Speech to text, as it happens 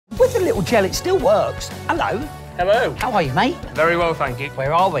With the little gel, it still works. Hello. Hello. How are you, mate? Very well, thank you.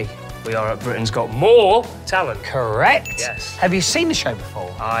 Where are we? We are at Britain's Got More Talent. Correct. Yes. Have you seen the show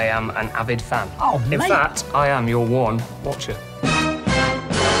before? I am an avid fan. Oh, In mate. fact, I am your one watcher.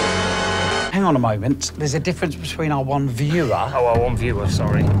 Hang on a moment. There's a difference between our one viewer... Oh, our one viewer,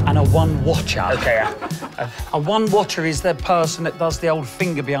 sorry. ...and a one watcher. OK. A one watcher is the person that does the old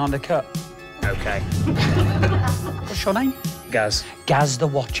finger behind the cut. OK. What's your name? Gaz. Gaz the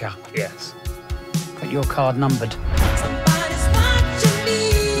Watcher. Yes. Got your card numbered.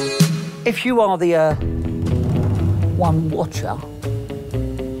 If you are the one watcher,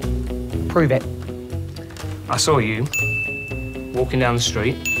 prove it. I saw you walking down the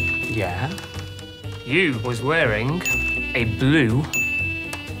street. Yeah. You was wearing a blue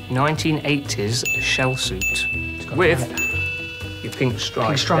 1980s shell suit with your pink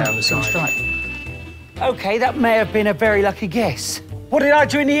stripe down the side. Pink stripe. OK, that may have been a very lucky guess. What did I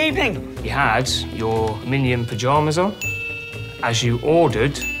do in the evening? You had your Minion pyjamas on as you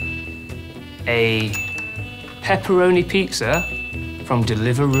ordered a pepperoni pizza from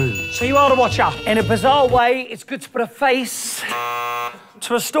Deliveroo. So you are the watcher. In a bizarre way, it's good to put a face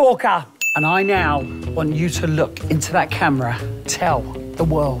to a stalker. And I now want you to look into that camera, tell the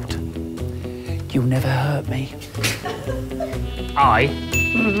world, you'll never hurt me. I,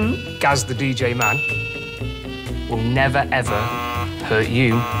 Gaz the DJ Man, will never, ever hurt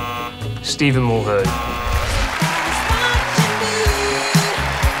you, Stephen Mulhern.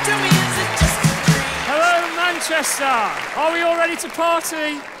 Hello, Manchester. Are we all ready to party?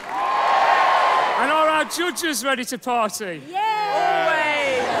 And are our judges ready to party?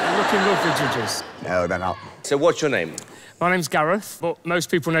 Yay! You're looking lovely, judges. No, they're not. So what's your name? My name's Gareth, but most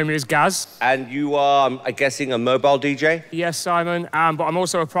people know me as Gaz. And you are, I'm guessing, a mobile DJ? Yes, Simon, but I'm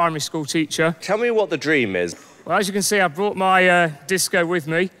also a primary school teacher. Tell me what the dream is. Well, as you can see, I brought my disco with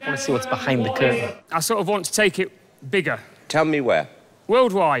me. I want to see what's behind the curtain. I sort of want to take it bigger. Tell me where.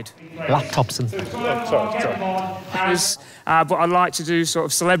 Worldwide. Laptops and... But I'd like to do sort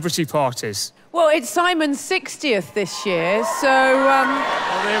of celebrity parties. Well, it's Simon's 60th this year, so, Well,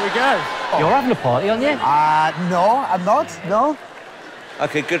 there we go. You're having a party, aren't you? No, I'm not, no.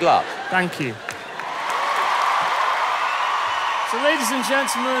 OK, good luck. Thank you. So, ladies and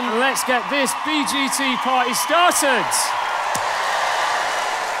gentlemen, let's get this BGT party started.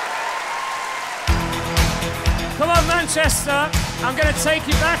 Come on, Manchester. I'm going to take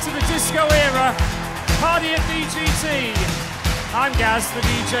you back to the disco era. Party at BGT. I'm Gaz, the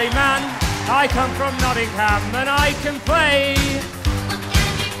DJ Man. I come from Nottingham and I can play.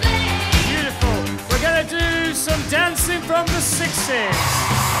 Beautiful. We're going to do some dancing from the 60s.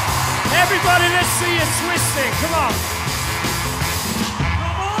 Everybody, let's see you twisting. Come on.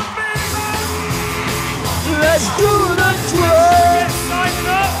 Let's do the twist. Get Simon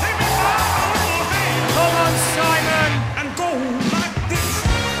up. Come on, Simon. And go like this.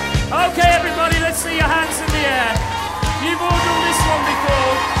 OK, everybody, let's see your hands in the air. You've all done this one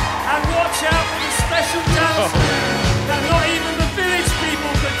before. And watch out for the special dance that not even the village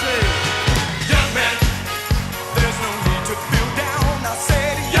people could do. Young man, there's no need to feel down. I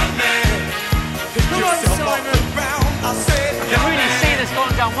said, young man, pick Come on, yourself up Simon. around. I said, You really see this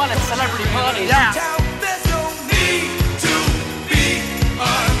going down well at celebrity parties. Yeah. there's no need to be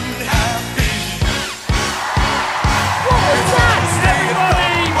unhappy. What was that?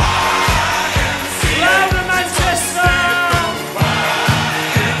 Everybody, louder, Manchester.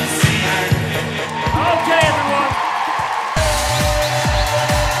 OK, everyone.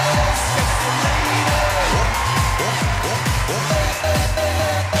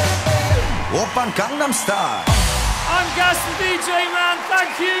 Open Gangnam Style. I'm Gaz the DJ Man.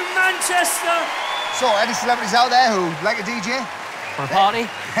 Thank you, Manchester. So, any celebrities out there who like a DJ? For a party?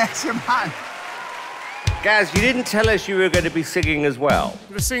 Yes, your man. Gaz, you didn't tell us you were going to be singing as well.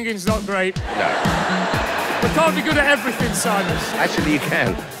 The singing's not great. No. We can't be good at everything, Simon. Actually, you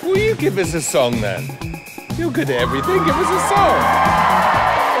can. Will you give us a song then? You're good at everything. Give us a song.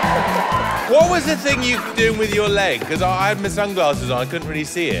 What was the thing you were doing with your leg? Because I had my sunglasses on, I couldn't really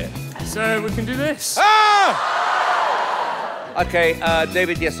see it. So we can do this. Ah! OK,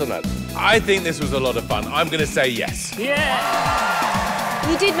 David, yes or no? I think this was a lot of fun. I'm going to say yes. Yeah.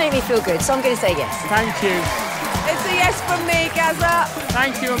 You did make me feel good, so I'm going to say yes. Thank you. it's a yes from me, Gaza.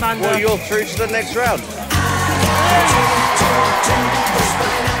 Thank you, Amanda. Well, you're through to the next round.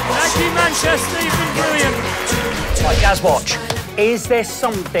 Thank you, Manchester. You've been brilliant. Right, Gaz, watch. Is there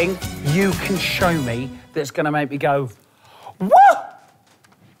something you can show me that's going to make me go, what?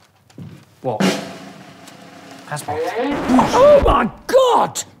 What? Gaz, watch. Oh, my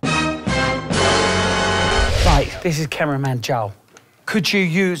God! Right, this is cameraman Joel. Could you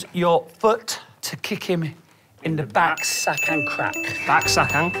use your foot to kick him in the back, sack and crack? Back,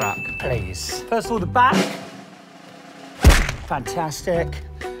 sack and crack. Please. First of all, the back. Fantastic.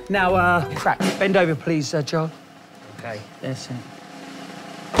 Now, crack. Bend over, please, Joel. Okay. That's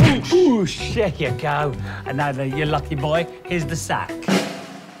it. Ooh, there you go. And now, you lucky boy, here's the sack.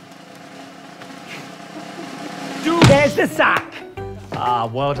 There's the sack. Ah,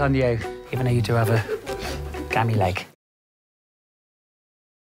 well done, you. Even though you do have a gammy leg.